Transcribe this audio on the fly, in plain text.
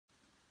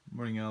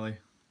Morning, Allie.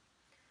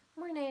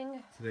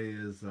 Morning. Today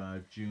is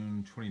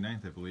June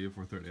 29th, I believe,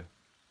 or 30th?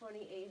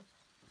 28th.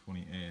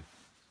 28th.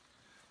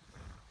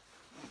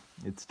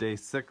 It's day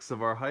 6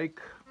 of our hike.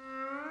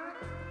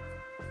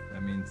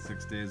 That means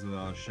 6 days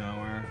without a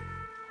shower.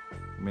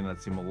 It may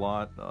not seem a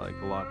lot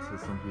to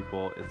some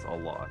people. It's a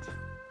lot.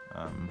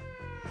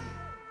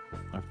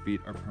 Our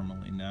feet are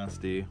permanently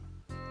nasty.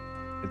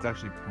 It's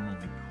actually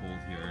permanently cold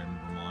here in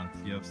Vermont.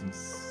 You have some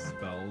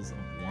spells of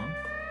warmth,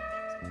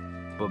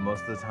 but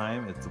most of the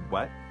time it's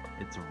wet,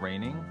 it's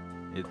raining,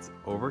 it's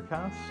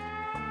overcast.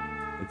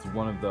 It's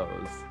one of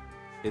those.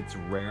 It's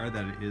rare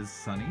that it is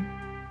sunny,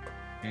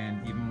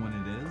 and even when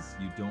it is,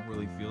 you don't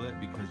really feel it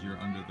because you're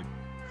under the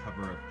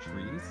cover of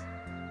trees.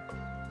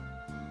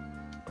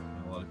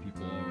 A lot of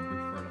people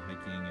refer to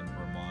hiking in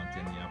Vermont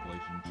and the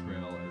Appalachian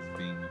Trail as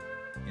being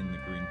in the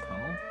Green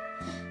Tunnel,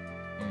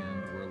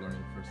 and we're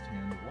learning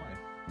firsthand why.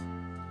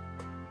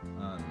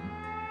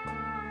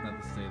 Not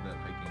to say that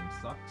hiking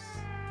sucks.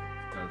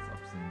 It's got its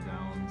ups and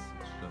downs.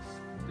 It's just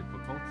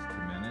difficult to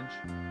manage.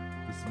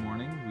 This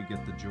morning we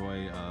get the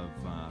joy of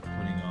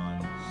putting on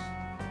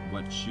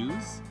wet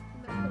shoes,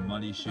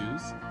 muddy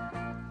shoes,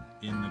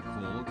 in the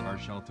cold. Our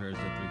shelter is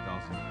at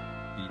 3,000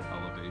 feet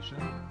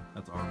elevation.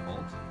 That's our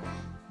fault.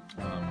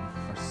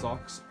 Our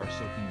socks are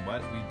soaking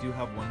wet. We do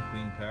have one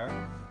clean pair.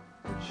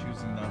 We're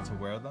choosing not to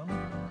wear them.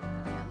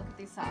 Yeah, look at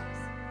these socks.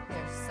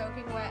 They're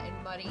soaking wet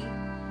and muddy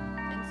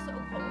and so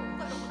cold.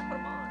 I don't want to put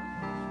them on.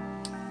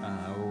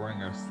 We're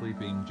wearing our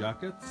sleeping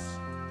jackets,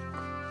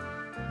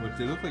 which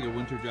they look like a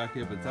winter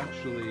jacket, but it's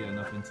actually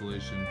enough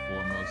insulation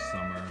for most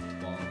summer,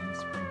 fall, and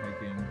spring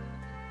hiking.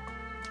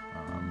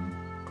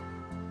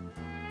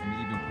 And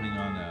even putting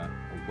on a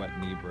wet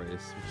knee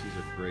brace, which these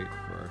are great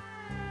for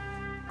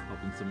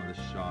helping some of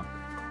the shock,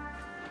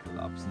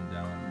 the ups and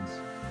downs.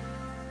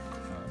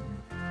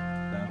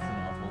 That's an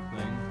awful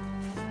thing.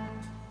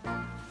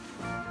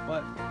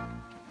 But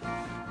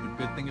the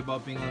good thing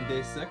about being on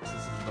day 6, this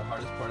is the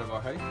hardest part of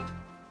our hike.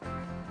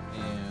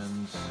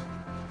 And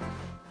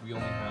we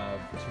only have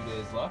 2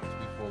 days left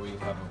before we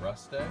have a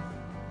rest day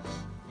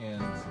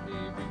and a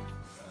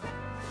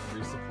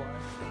resupply,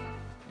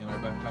 and our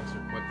backpacks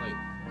are quite light.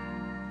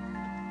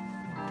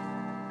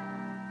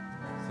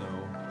 So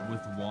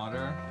with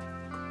water,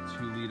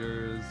 2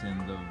 liters,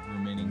 and the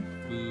remaining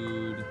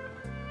food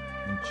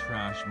and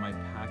trash, my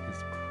pack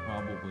is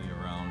probably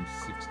around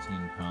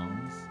 16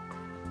 pounds,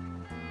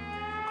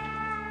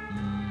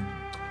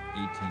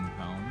 18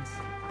 pounds.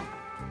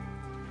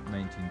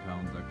 19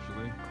 pounds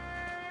actually.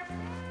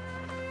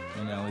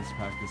 And Allie's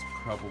pack is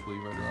probably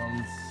right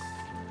around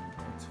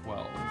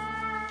 12.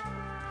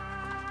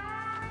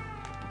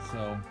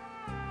 So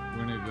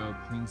we're gonna go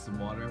clean some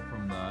water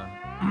from the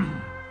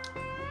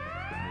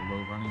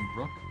low running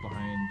brook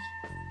behind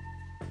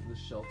the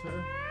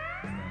shelter,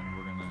 and then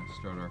we're gonna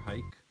start our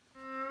hike.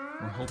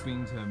 We're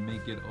hoping to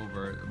make it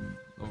over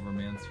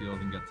Mansfield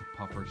and get to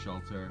Puffer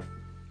Shelter.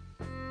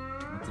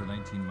 It's a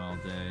 19-mile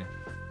day.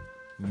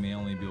 We may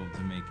only be able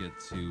to make it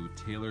to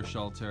Taylor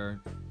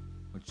Shelter,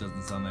 which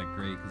doesn't sound that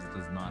great because it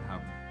does not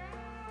have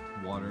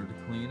water to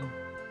clean.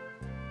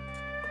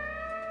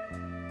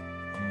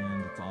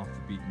 And it's off the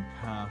beaten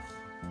path.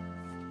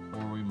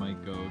 Or we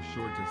might go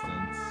short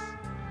distance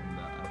and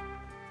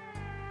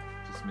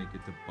just make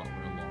it to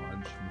Butler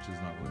Lodge, which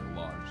is not really a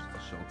lodge,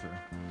 it's a shelter.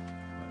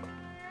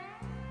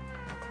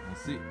 But we'll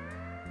see.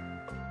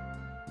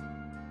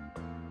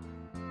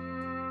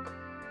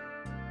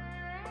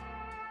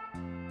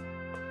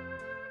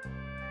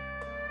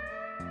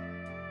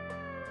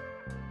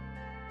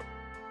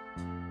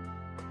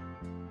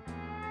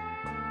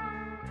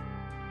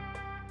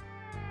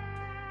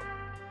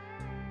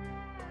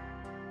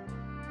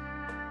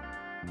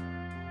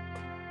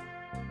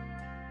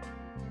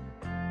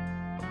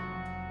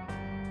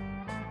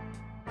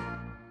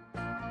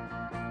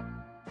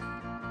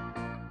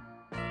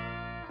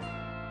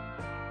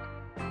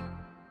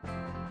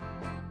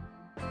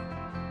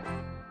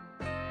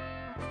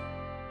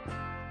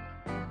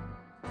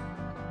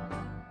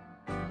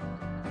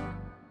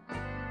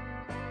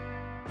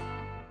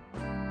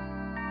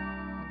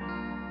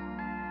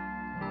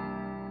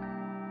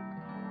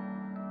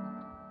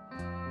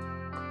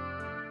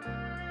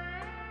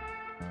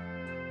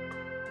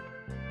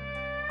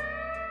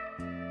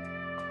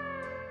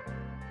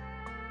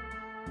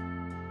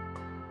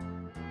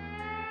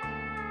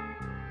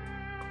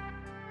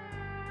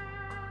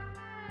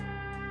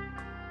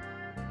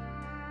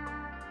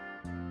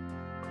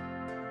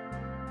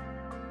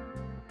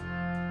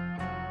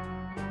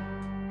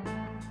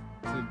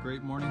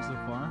 Great morning so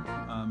far.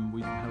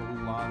 We had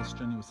a lot of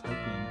strenuous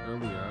hiking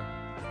earlier.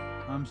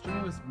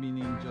 Strenuous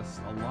meaning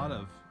just a lot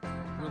of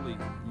really,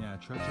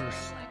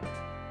 treacherous,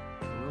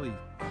 really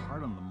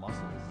hard on the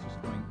muscles,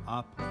 just going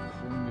up,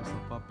 pulling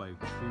yourself up by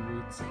tree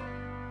roots.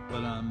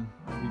 But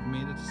we've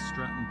made it to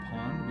Stratton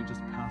Pond. We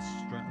just passed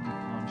Stratton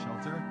Pond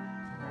Shelter.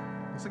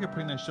 Looks like a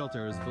pretty nice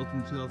shelter. It was built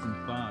in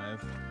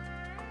 2005.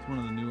 It's one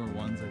of the newer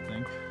ones, I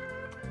think.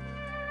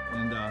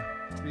 And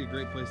it'd be a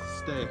great place to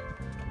stay.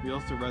 We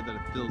also read that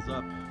it fills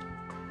up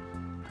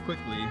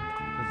quickly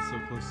because it's so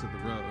close to the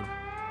road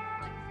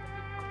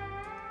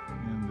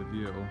and the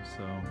view.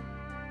 So,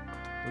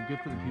 but good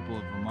for the people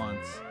of Vermont,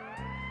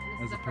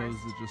 as opposed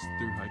to just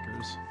through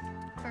hikers.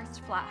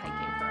 First flat hiking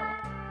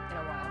in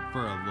a while.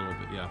 For a little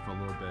bit, yeah. For a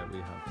little bit, we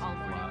have All some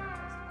morning.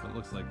 flat. But it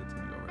looks like it's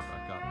gonna go right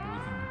back up. But we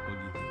can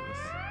boogie through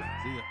this.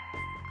 See ya.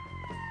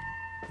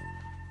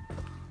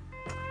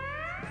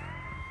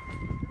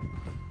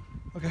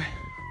 Okay.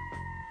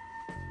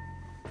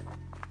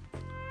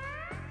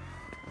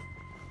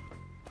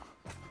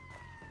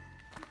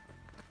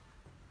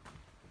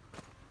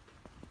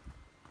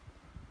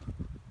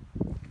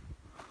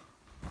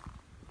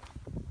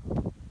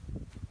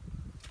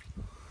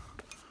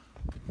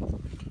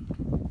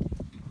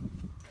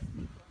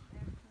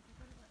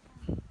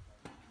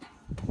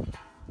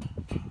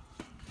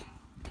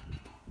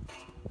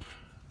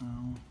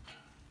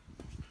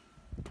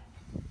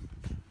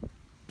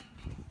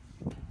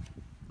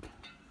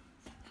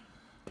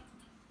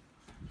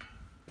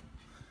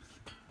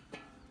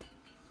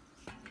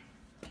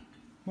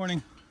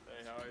 Morning.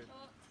 Hey, how are you?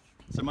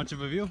 Is there much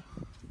of a view?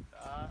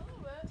 A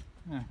little bit.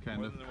 Yeah, kind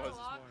More of. than there was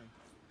this morning.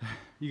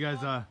 You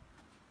guys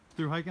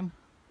through hiking?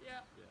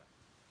 Yeah.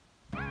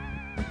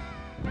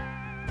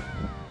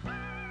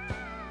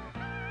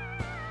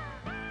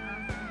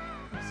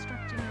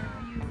 Obstructing your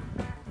view.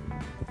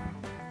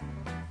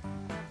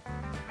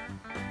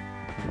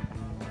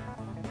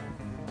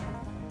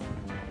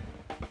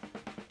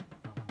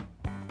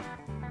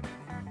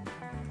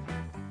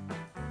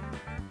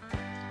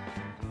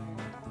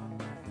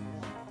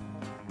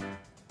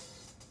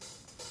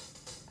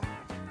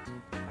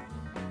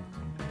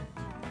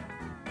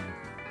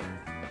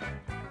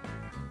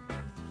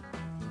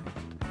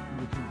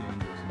 Too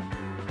dangerous in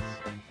this.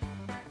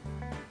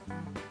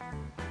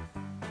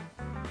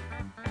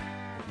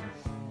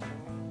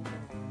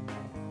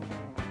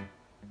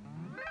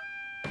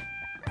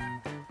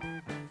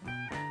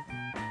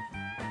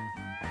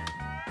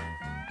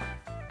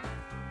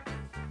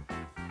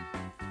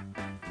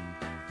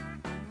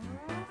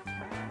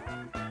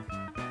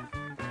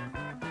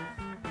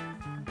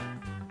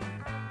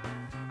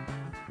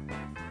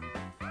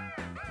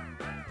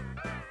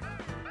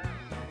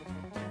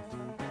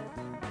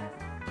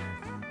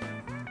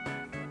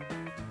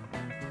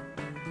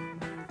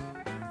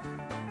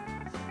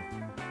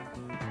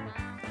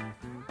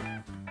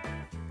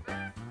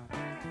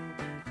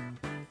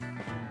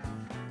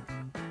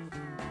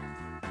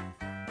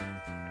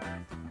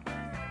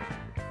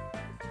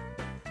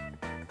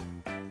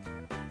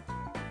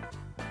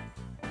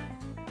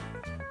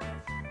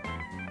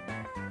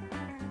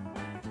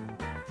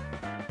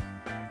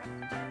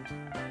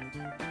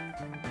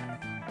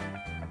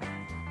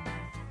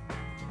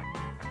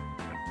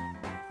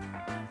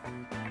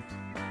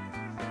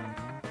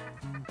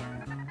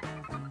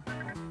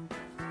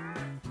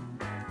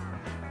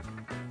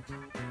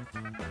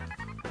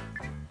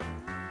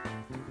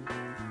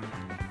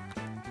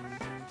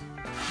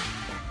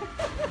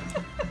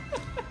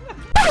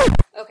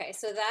 Okay,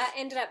 so that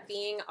ended up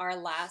being our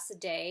last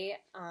day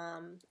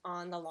on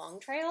the Long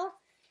Trail.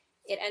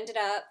 It ended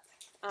up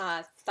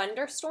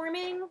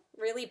thunderstorming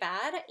really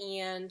bad,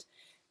 and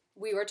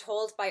we were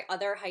told by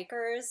other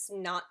hikers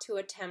not to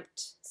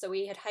attempt. So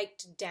we had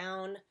hiked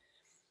down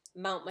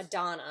Mount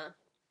Madonna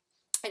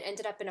and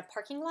ended up in a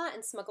parking lot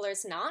in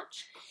Smuggler's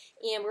Notch,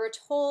 and we were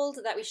told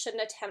that we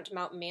shouldn't attempt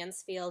Mount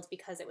Mansfield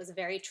because it was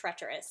very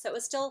treacherous. So it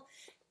was still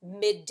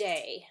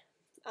midday.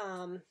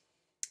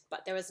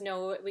 But there was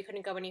we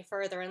couldn't go any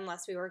further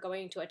unless we were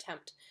going to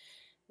attempt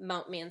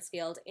Mount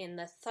Mansfield in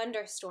the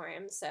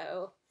thunderstorm.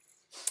 So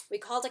we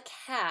called a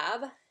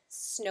cab,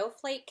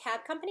 Snowflake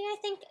Cab Company, I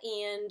think,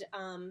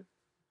 and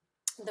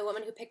the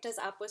woman who picked us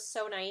up was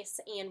so nice,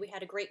 and we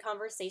had a great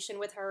conversation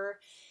with her,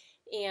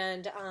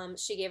 and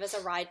she gave us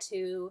a ride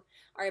to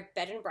our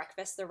bed and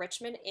breakfast, the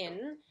Richmond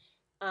Inn,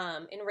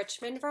 in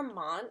Richmond,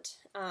 Vermont.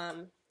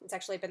 It's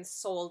actually been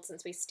sold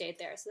since we stayed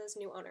there, so there's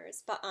new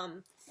owners. But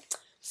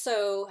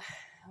so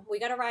we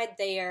got a ride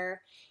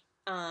there,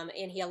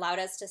 and he allowed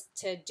us to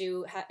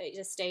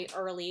stay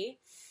early,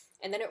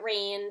 and then it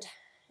rained,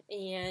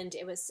 and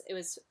it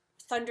was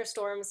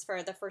thunderstorms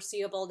for the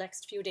foreseeable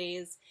next few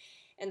days,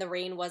 and the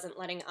rain wasn't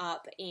letting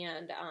up,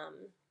 and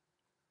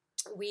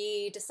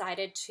we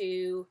decided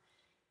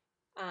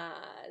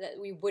that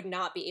we would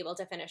not be able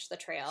to finish the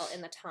trail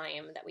in the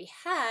time that we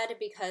had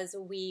because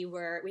we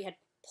had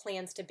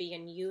plans to be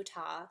in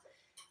Utah.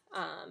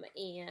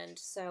 And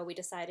so we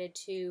decided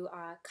to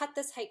cut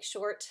this hike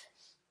short,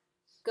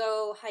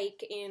 go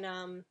hike in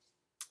the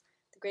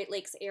Great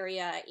Lakes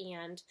area,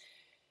 and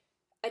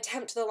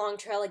attempt the Long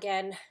Trail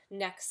again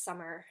next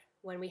summer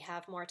when we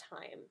have more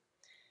time.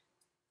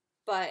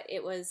 But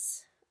it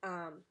was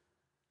a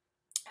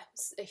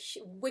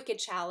wicked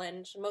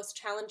challenge, most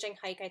challenging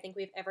hike I think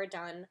we've ever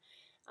done,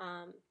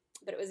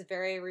 but it was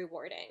very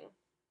rewarding.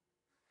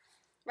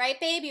 Right,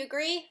 babe? You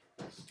agree?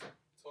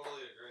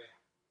 Totally agree.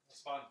 It's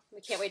fun.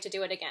 We can't wait to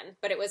do it again,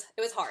 but it was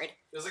hard.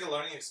 It was like a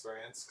learning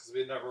experience because we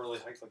had never really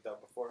hiked like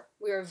that before.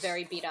 We were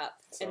very beat up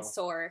and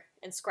sore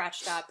and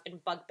scratched up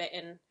and bug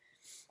bitten.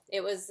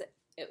 It was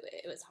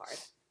it was hard.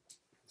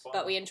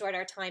 But we enjoyed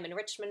our time in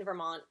Richmond,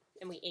 Vermont,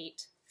 and we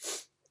ate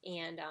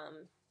and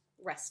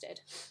rested,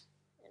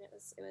 and it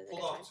was a good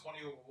Pulled time. off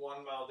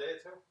 21-mile day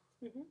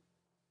too. Mm-hmm.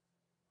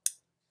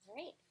 All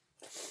right.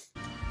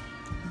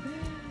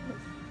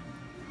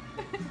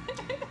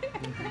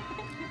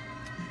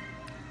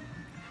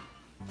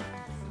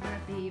 We're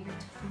at the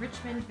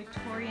Richmond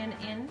Victorian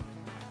Inn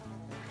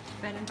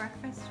bed and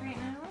breakfast right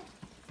now,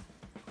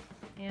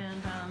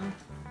 and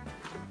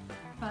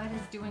Bud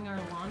is doing our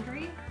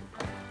laundry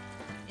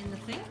in the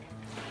sink.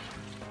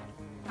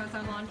 How's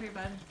our laundry,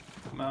 Bud?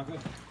 Come out good.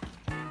 It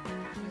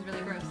was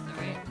really gross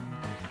though, right?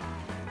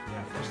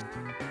 Yeah, first.